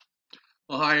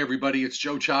Well, hi everybody. It's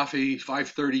Joe Chaffee,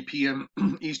 5:30 p.m.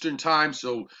 Eastern Time.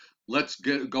 So let's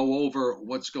go over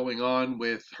what's going on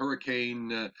with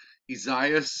Hurricane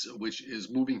Isaias, which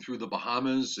is moving through the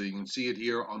Bahamas. So you can see it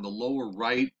here on the lower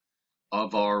right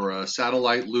of our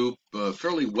satellite loop.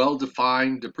 Fairly well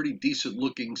defined, a pretty decent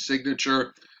looking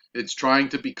signature. It's trying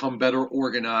to become better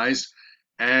organized.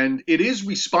 And it is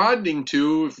responding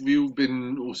to, if you've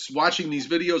been watching these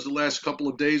videos the last couple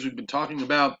of days, we've been talking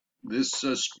about this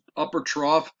upper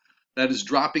trough that is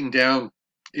dropping down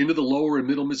into the lower and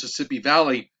middle Mississippi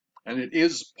Valley. And it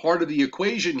is part of the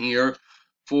equation here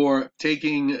for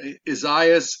taking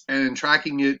Isaias and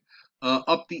tracking it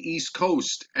up the East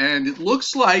Coast. And it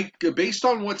looks like, based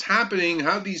on what's happening,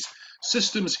 how these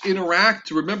systems interact.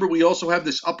 Remember, we also have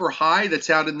this upper high that's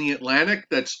out in the Atlantic.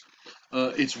 It's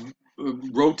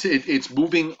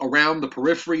moving around the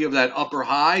periphery of that upper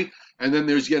high, and then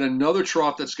there's yet another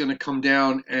trough that's going to come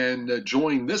down and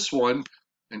join this one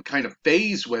and kind of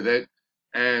phase with it.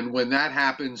 And when that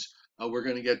happens, we're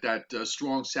going to get that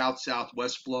strong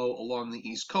south-southwest flow along the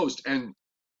East Coast. And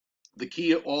the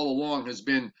key all along has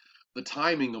been the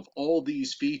timing of all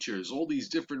these features, all these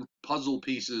different puzzle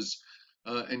pieces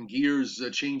and gears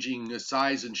changing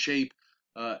size and shape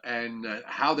and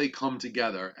how they come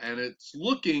together. And it's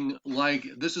looking like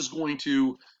this is going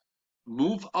to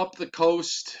move up the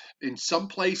coast. In some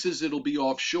places, it'll be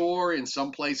offshore. In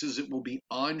some places, it will be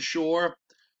onshore.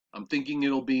 I'm thinking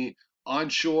it'll be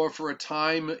onshore for a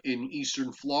time in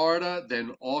eastern Florida,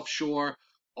 then offshore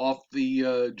off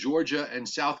the Georgia and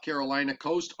South Carolina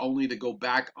coast, only to go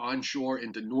back onshore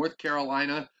into North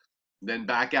Carolina, then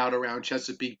back out around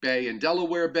Chesapeake Bay and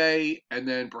Delaware Bay, and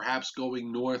then perhaps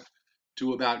going north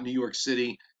to about New York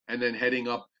City, and then heading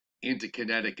up into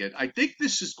Connecticut. I think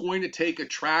this is going to take a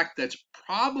track that's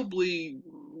probably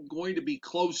going to be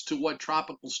close to what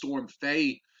Tropical Storm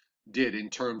Faye did in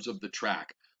terms of the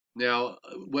track. Now,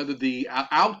 whether the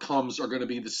outcomes are going to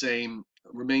be the same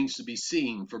remains to be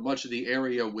seen. For much of the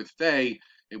area with Faye,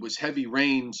 it was heavy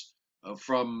rains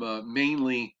from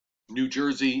mainly New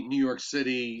Jersey, New York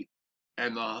City,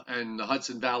 and the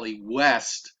Hudson Valley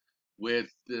west,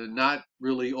 with not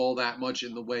really all that much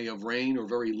in the way of rain or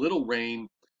very little rain,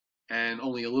 and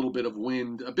only a little bit of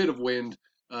wind, a bit of wind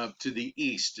to the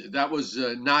east. That was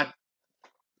not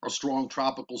a strong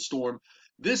tropical storm.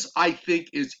 This, I think,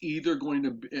 is either going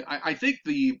to be, I think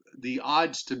the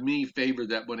odds to me favor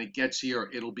that when it gets here,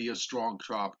 it'll be a strong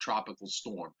tropical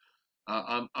storm.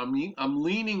 I'm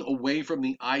leaning away from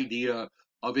the idea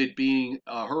of it being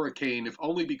a hurricane, if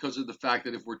only because of the fact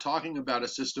that if we're talking about a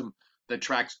system that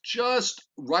tracks just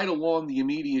right along the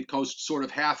immediate coast, sort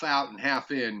of half out and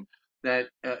half in, that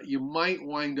you might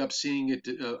wind up seeing it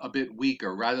a bit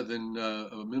weaker rather than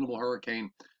a minimal hurricane,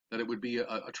 that it would be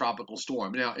a tropical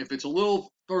storm. Now, if it's a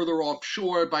little further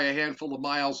offshore by a handful of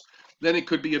miles, then it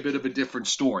could be a bit of a different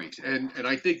story. And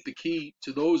I think the key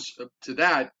to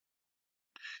that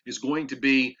is going to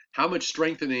be how much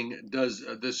strengthening does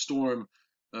this storm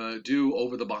do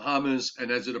over the Bahamas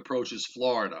and as it approaches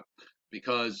Florida,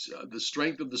 because the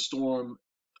strength of the storm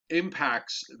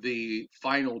impacts the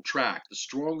final track. The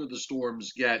stronger the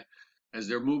storms get as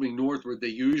they're moving northward, they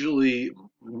usually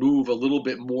move a little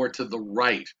bit more to the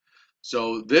right.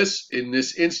 So in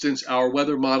this instance, our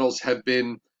weather models have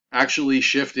been actually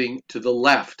shifting to the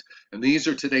left. And these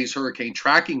are today's hurricane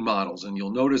tracking models. And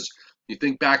you'll notice, you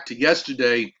think back to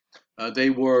yesterday, they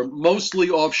were mostly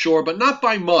offshore, but not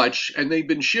by much. And they've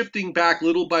been shifting back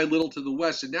little by little to the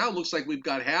west. And now it looks like we've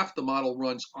got half the model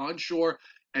runs onshore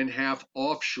and half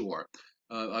offshore.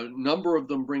 A number of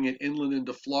them bring it inland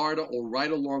into Florida or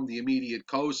right along the immediate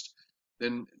coast.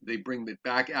 Then they bring it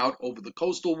back out over the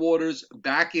coastal waters,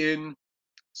 back in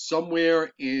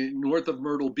somewhere in north of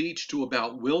Myrtle Beach to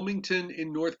about Wilmington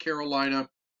in North Carolina,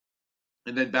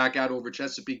 and then back out over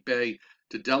Chesapeake Bay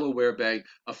to Delaware Bay.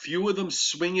 A few of them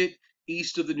swing it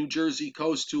east of the New Jersey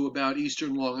coast to about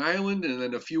eastern Long Island, and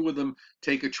then a few of them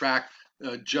take a track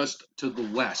just to the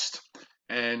west.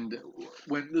 And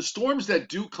when the storms that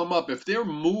do come up, if they're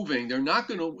moving, they're not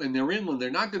going to, and they're inland, they're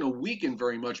not going to weaken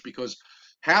very much, because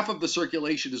half of the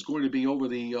circulation is going to be over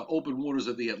the open waters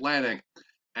of the Atlantic,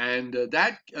 and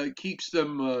that keeps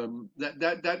them,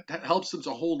 that helps them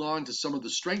to hold on to some of the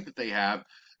strength that they have.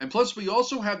 And plus, we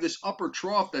also have this upper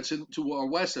trough that's to our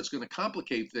west that's going to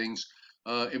complicate things.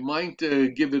 It might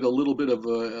give it a little bit of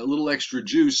a little extra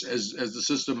juice as the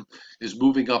system is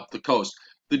moving up the coast.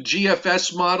 The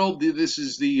GFS model, this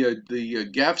is the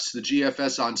GEFS, the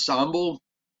GFS ensemble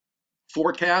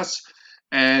forecasts,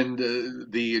 and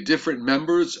the different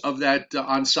members of that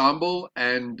ensemble.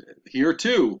 And here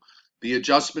too, the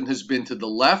adjustment has been to the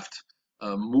left.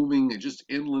 moving just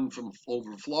inland from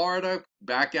over Florida,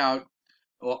 back out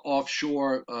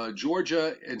offshore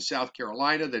Georgia and South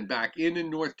Carolina, then back in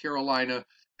North Carolina,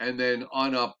 and then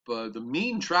on up. The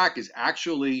mean track is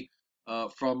actually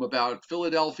from about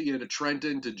Philadelphia to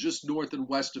Trenton to just north and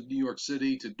west of New York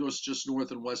City to just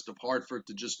north and west of Hartford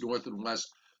to just north and west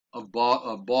of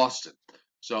Boston.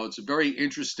 So it's a very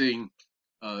interesting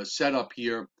setup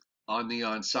here on the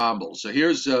ensemble. So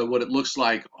here's what it looks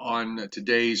like on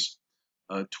today's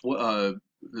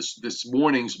this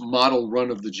morning's model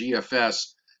run of the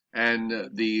GFS, and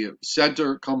the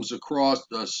center comes across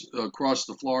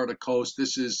the Florida coast.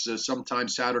 This is sometime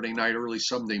Saturday night, early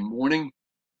Sunday morning.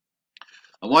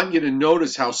 I want you to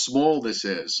notice how small this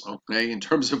is, okay, in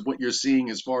terms of what you're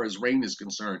seeing as far as rain is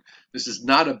concerned. This is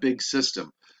not a big system.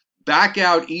 Back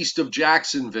out east of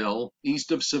Jacksonville,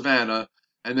 east of Savannah,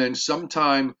 and then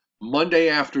sometime Monday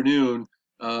afternoon,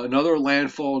 another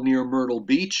landfall near Myrtle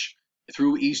Beach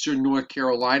through eastern North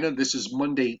Carolina. This is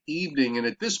Monday evening, and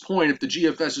at this point, if the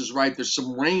GFS is right, there's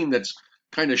some rain that's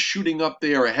kind of shooting up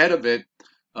there ahead of it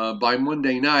by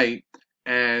Monday night.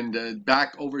 And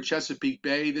back over Chesapeake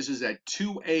Bay, this is at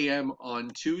 2 a.m. on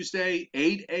Tuesday,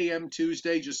 8 a.m.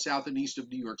 Tuesday, just south and east of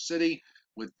New York City,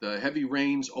 with heavy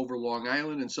rains over Long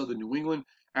Island and southern New England.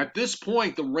 At this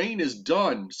point, the rain is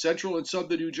done. Central and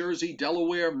southern New Jersey,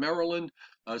 Delaware, Maryland,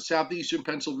 southeastern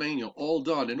Pennsylvania, all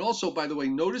done. And also, by the way,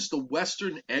 notice the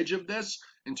western edge of this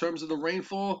in terms of the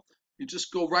rainfall. You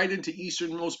just go right into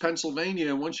easternmost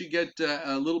Pennsylvania, and once you get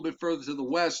a little bit further to the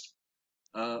west,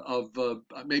 of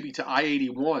maybe to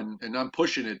I-81, and I'm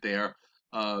pushing it there.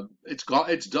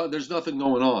 It's done. There's nothing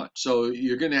going on. So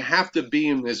you're going to have to be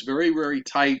in this very, very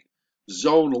tight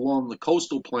zone along the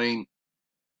coastal plain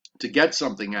to get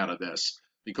something out of this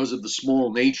because of the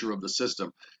small nature of the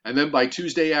system. And then by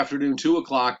Tuesday afternoon, 2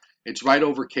 o'clock, it's right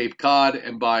over Cape Cod,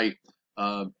 and by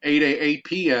 8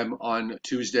 p.m. on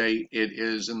Tuesday, it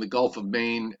is in the Gulf of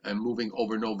Maine and moving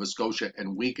over Nova Scotia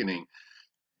and weakening.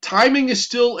 Timing is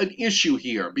still an issue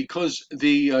here because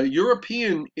the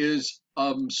European is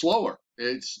slower.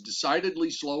 It's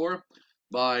decidedly slower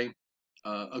by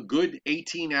a good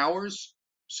 18 hours.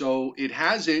 So it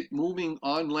has it moving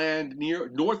on land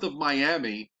north of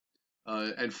Miami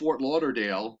and Fort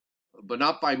Lauderdale, but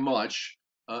not by much.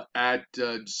 At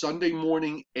Sunday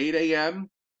morning, 8 a.m.,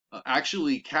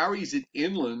 actually carries it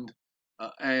inland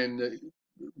and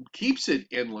keeps it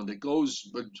inland. It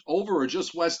goes over or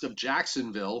just west of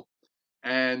Jacksonville,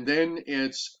 and then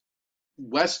it's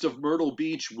west of Myrtle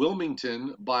Beach,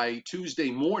 Wilmington by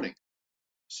Tuesday morning.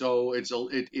 So it's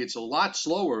a lot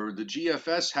slower. The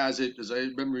GFS has it, as I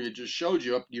remember it just showed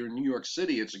you, up near New York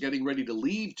City. It's getting ready to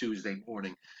leave Tuesday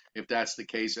morning, if that's the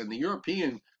case. And the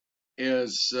European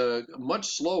is much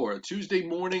slower. Tuesday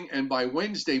morning, and by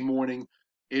Wednesday morning,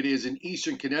 it is in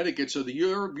eastern Connecticut. So the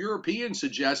European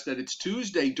suggests that it's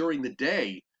Tuesday during the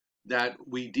day that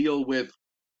we deal with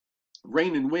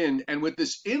rain and wind. And with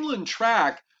this inland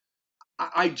track,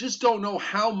 I just don't know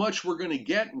how much we're going to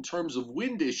get in terms of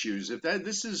wind issues. If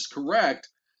this is correct,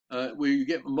 where you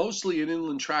get mostly an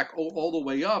inland track all the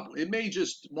way up, it may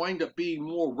just wind up being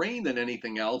more rain than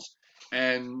anything else,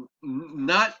 and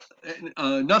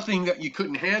nothing that you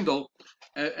couldn't handle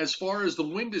as far as the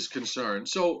wind is concerned.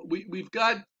 So we've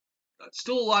got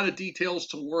still a lot of details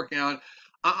to work out.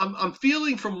 I'm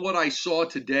feeling from what I saw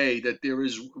today that there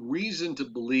is reason to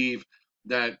believe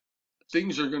that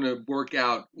things are going to work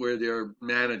out where they're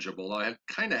manageable. I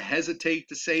kind of hesitate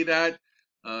to say that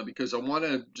because I want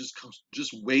to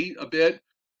just wait a bit.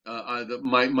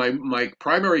 My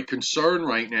primary concern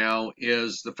right now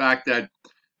is the fact that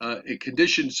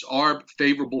conditions are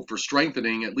favorable for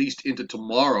strengthening at least into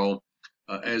tomorrow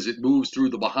as it moves through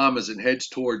the Bahamas and heads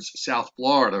towards South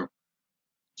Florida.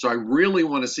 So I really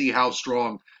want to see how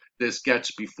strong this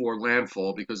gets before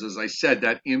landfall, because as I said,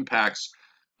 that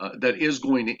is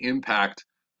going to impact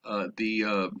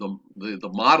the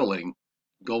modeling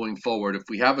going forward. If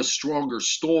we have a stronger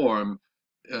storm,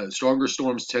 stronger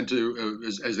storms tend to,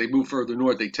 as they move further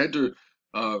north, they tend to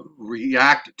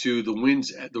react to the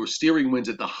winds, the steering winds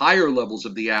at the higher levels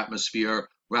of the atmosphere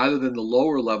rather than the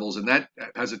lower levels, and that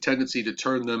has a tendency to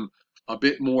turn them a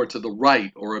bit more to the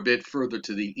right or a bit further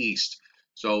to the east.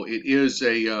 So it is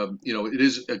a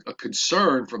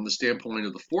concern from the standpoint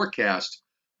of the forecast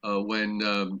when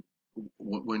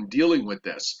dealing with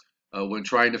this, when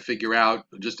trying to figure out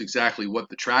just exactly what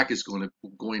the track is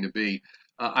going to be.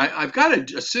 I've got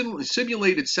a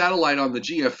simulated satellite on the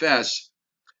GFS,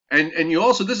 and you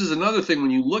also, this is another thing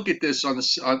when you look at this on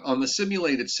the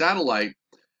simulated satellite,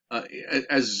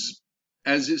 as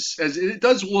it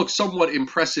does look somewhat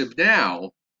impressive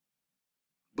now,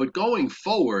 but going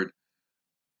forward,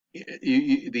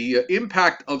 the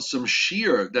impact of some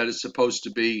shear that is supposed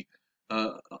to be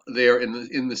uh, there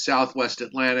in the Southwest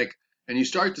Atlantic, and you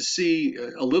start to see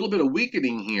a little bit of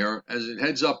weakening here as it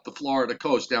heads up the Florida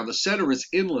coast. Now the center is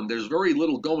inland. There's very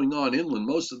little going on inland.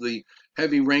 Most of the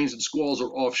heavy rains and squalls are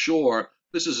offshore.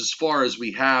 This is as far as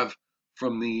we have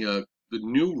from the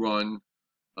new run,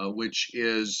 which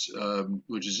is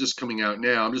just coming out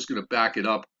now. I'm just going to back it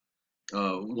up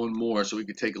one more so we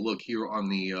could take a look here on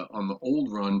the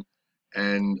old run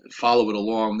and follow it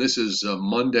along. This is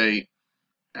Monday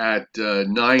at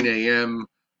 9 a.m.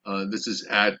 This is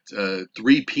at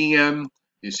 3 p.m.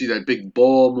 You see that big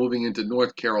ball moving into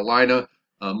North Carolina.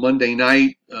 Monday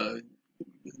night,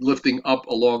 lifting up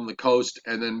along the coast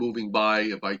and then moving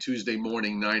by Tuesday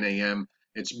morning 9 a.m.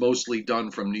 It's mostly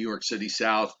done from New York City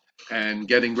south and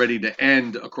getting ready to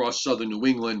end across southern New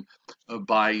England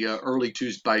by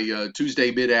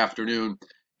Tuesday mid-afternoon.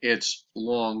 It's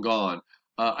long gone.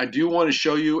 I do want to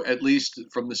show you, at least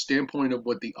from the standpoint of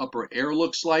what the upper air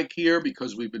looks like here,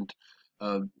 because we've been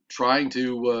uh, trying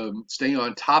to stay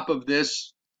on top of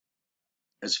this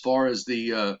as far as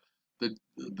the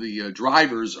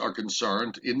drivers are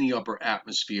concerned in the upper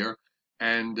atmosphere,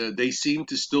 and they seem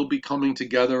to still be coming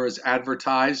together as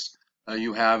advertised.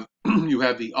 You have you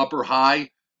have the upper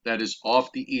high that is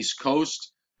off the east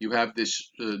coast. You have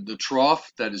the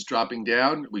trough that is dropping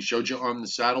down. We showed you on the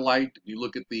satellite. If you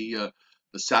look at the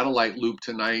satellite loop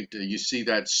tonight, you see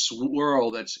that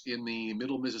swirl that's in the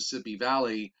middle Mississippi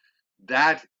Valley.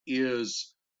 That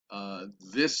is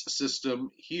this system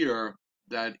here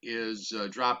that is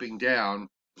dropping down.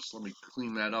 Just let me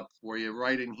clean that up for you.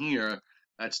 Right in here,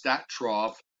 that's that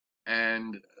trough.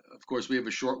 And of course, we have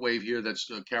a short wave here that's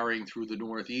carrying through the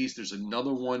northeast. There's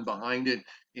another one behind it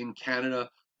in Canada,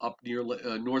 up near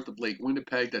north of Lake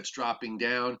Winnipeg, that's dropping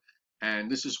down.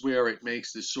 And this is where it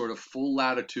makes this sort of full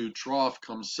latitude trough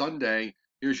come Sunday.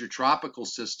 Here's your tropical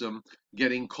system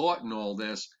getting caught in all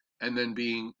this and then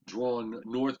being drawn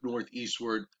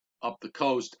northeastward up the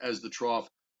coast as the trough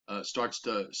starts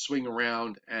to swing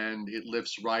around and it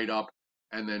lifts right up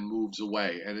and then moves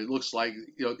away. And it looks like,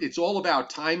 it's all about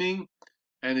timing.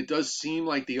 And it does seem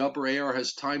like the upper air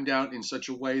has timed out in such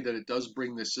a way that it does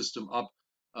bring the system up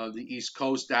the East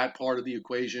Coast. That part of the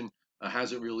equation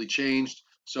hasn't really changed.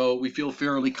 So we feel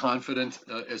fairly confident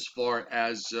as far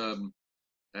as how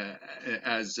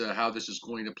this is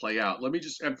going to play out. Let me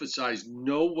just emphasize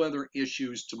no weather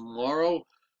issues tomorrow,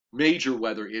 major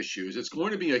weather issues. It's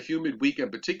going to be a humid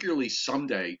weekend, particularly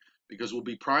Sunday, because we'll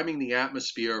be priming the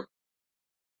atmosphere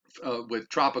with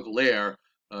tropical air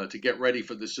to get ready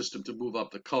for the system to move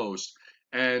up the coast.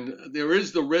 And there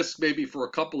is the risk maybe for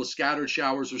a couple of scattered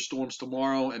showers or storms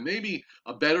tomorrow, and maybe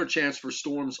a better chance for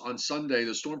storms on Sunday.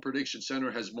 The Storm Prediction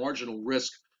Center has marginal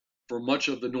risk for much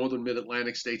of the northern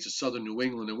mid-Atlantic states of southern New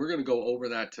England, and we're going to go over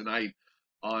that tonight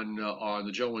on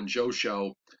the Joe and Joe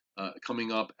show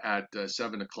coming up at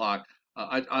 7 o'clock.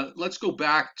 Let's go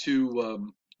back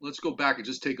and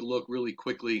just take a look really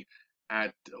quickly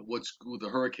at what the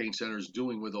Hurricane Center is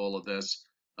doing with all of this.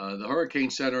 The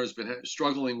Hurricane Center has been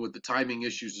struggling with the timing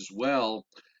issues as well.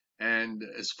 And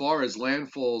as far as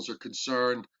landfalls are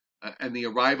concerned and the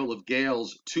arrival of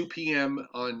gales, 2 p.m.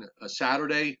 on a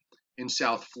Saturday in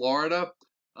South Florida,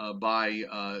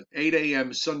 by 8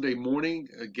 a.m. Sunday morning,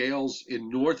 gales in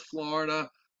North Florida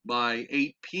by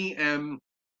 8 p.m.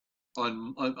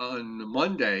 on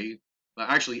Monday,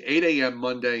 actually 8 a.m.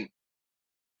 Monday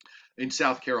in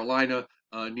South Carolina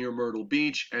near Myrtle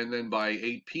Beach. And then by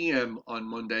 8 p.m. on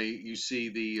Monday, you see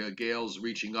the gales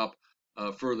reaching up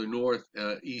further north,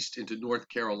 east into North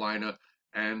Carolina.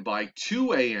 And by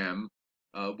 2 a.m.,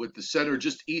 with the center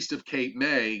just east of Cape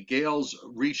May, gales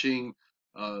reaching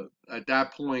at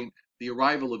that point, the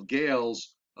arrival of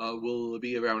gales will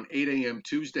be around 8 a.m.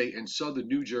 Tuesday in southern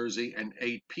New Jersey and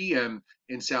 8 p.m.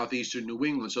 in southeastern New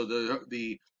England. So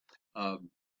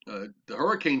uh, the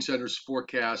Hurricane Center's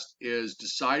forecast is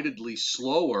decidedly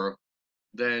slower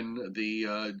than the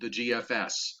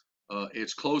GFS.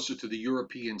 It's closer to the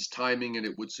Europeans' timing, and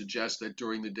it would suggest that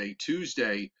during the day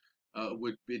Tuesday,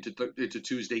 would into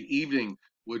Tuesday evening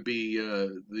would be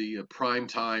the prime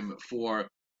time for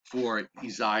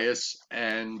Isaias,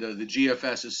 and the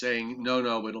GFS is saying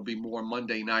no, it'll be more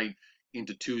Monday night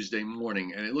into Tuesday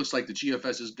morning, and it looks like the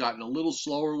GFS has gotten a little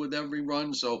slower with every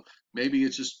run, so maybe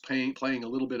it's just playing a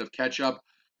little bit of catch up,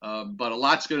 but a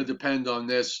lot's going to depend on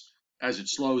this as it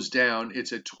slows down.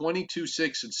 It's at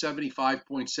 22.6 and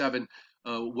 75.7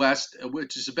 west,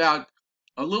 which is about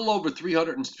a little over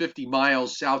 350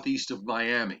 miles southeast of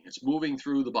Miami. It's moving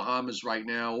through the Bahamas right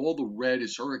now. All the red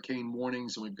is hurricane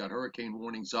warnings, and we've got hurricane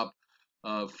warnings up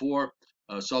for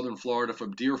southern Florida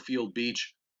from Deerfield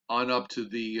Beach on up to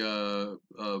the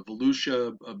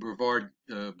Volusia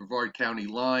Brevard County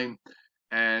line,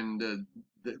 and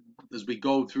as we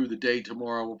go through the day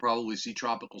tomorrow, we'll probably see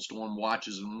tropical storm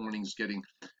watches and warnings getting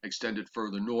extended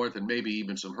further north, and maybe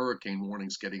even some hurricane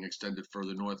warnings getting extended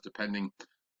further north, depending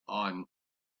on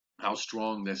how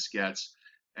strong this gets.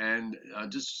 And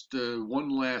just one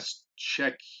last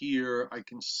check here. I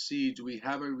can see, do we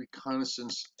have a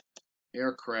reconnaissance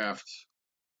aircraft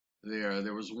there?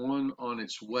 There was one on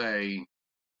its way,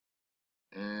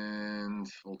 and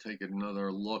we'll take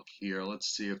another look here. Let's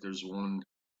see if there's one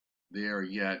there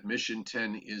yet. Mission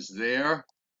 10 is there.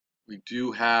 We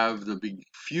do have the big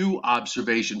few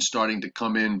observations starting to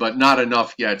come in, but not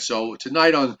enough yet. So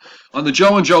tonight on the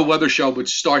Joe and Joe Weather Show, which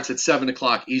starts at 7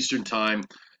 o'clock Eastern Time,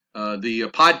 the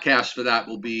podcast for that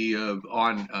will be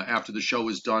on after the show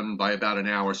is done by about an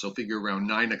hour. So figure around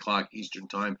 9 o'clock Eastern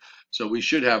Time. So we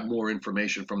should have more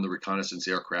information from the reconnaissance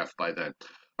aircraft by then.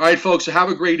 All right, folks, have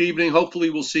a great evening. Hopefully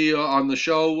we'll see you on the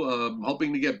show.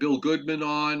 Hoping to get Bill Goodman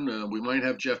on. We might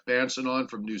have Jeff Banson on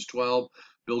from News 12.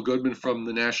 Bill Goodman from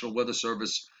the National Weather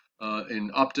Service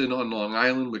in Upton on Long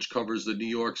Island, which covers the New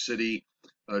York City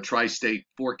tri-state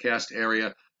forecast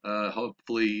area.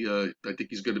 Hopefully, I think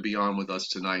he's going to be on with us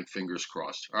tonight. Fingers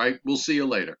crossed. All right, we'll see you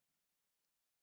later.